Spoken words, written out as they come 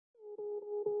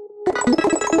この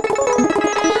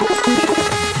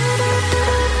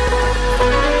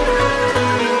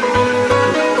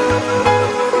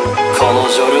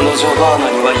ジョルノ・ジョバーナ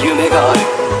には夢がある、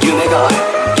夢がある、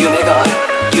夢がある、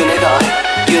夢がある、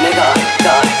夢がある、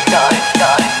誰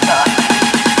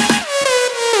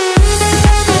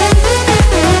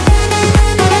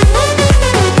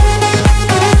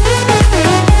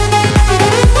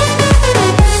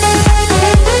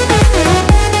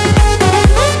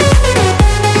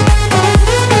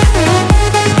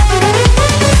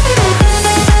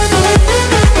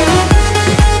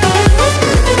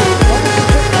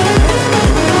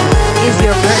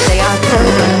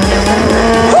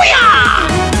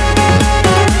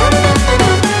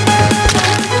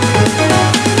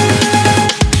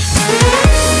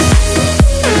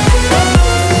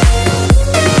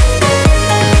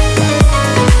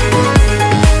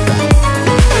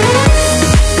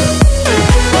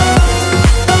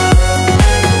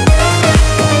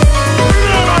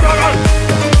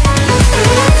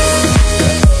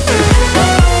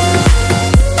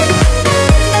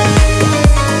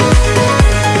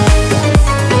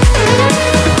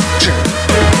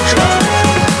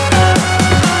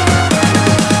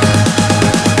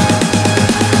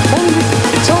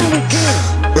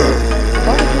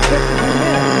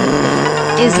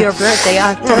Is your birthday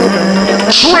October,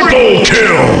 November? Triple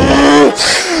kill!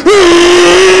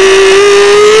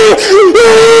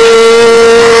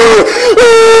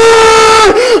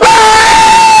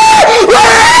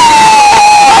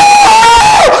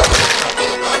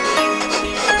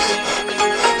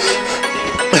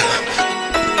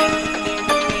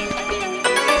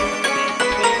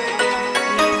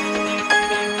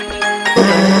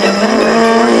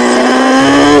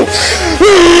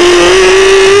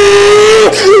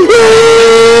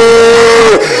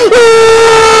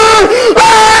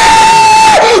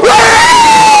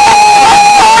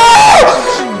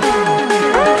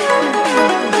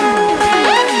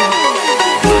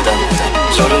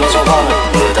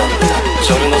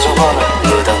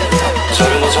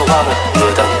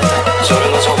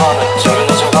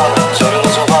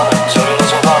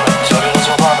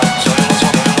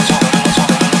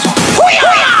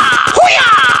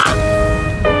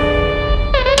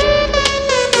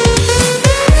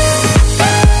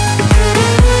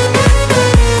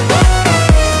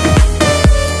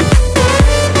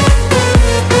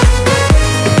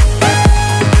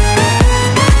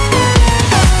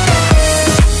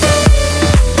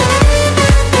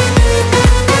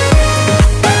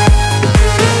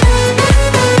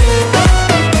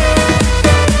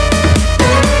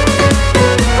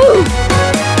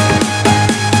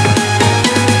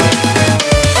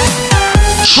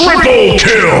 Triple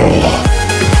kill!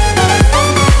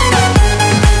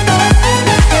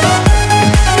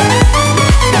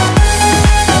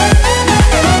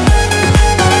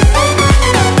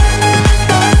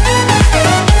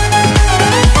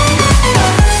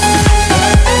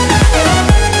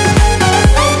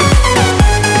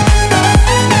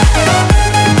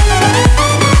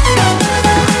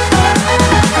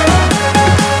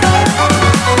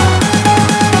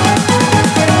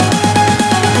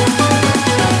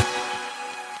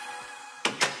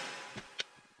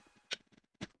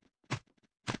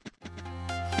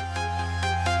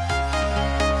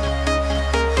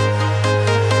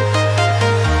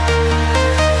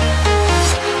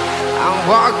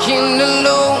 Walking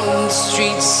alone, the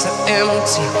streets are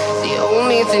empty. The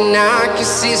only thing I can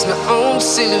see is my own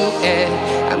silhouette.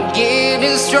 I'm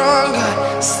getting stronger,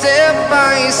 step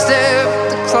by step.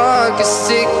 The clock is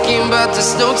ticking, but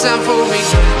there's no time for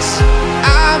regrets.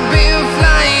 I've been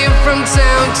flying from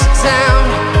town to town,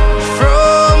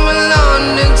 from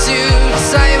London to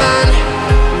Taiwan.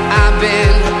 I've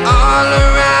been all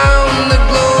around the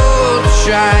globe,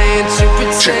 trying to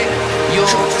protect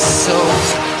your soul.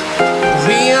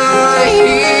 We are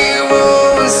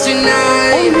heroes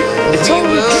tonight. We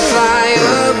will fly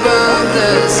above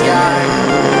the sky.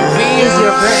 We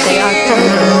are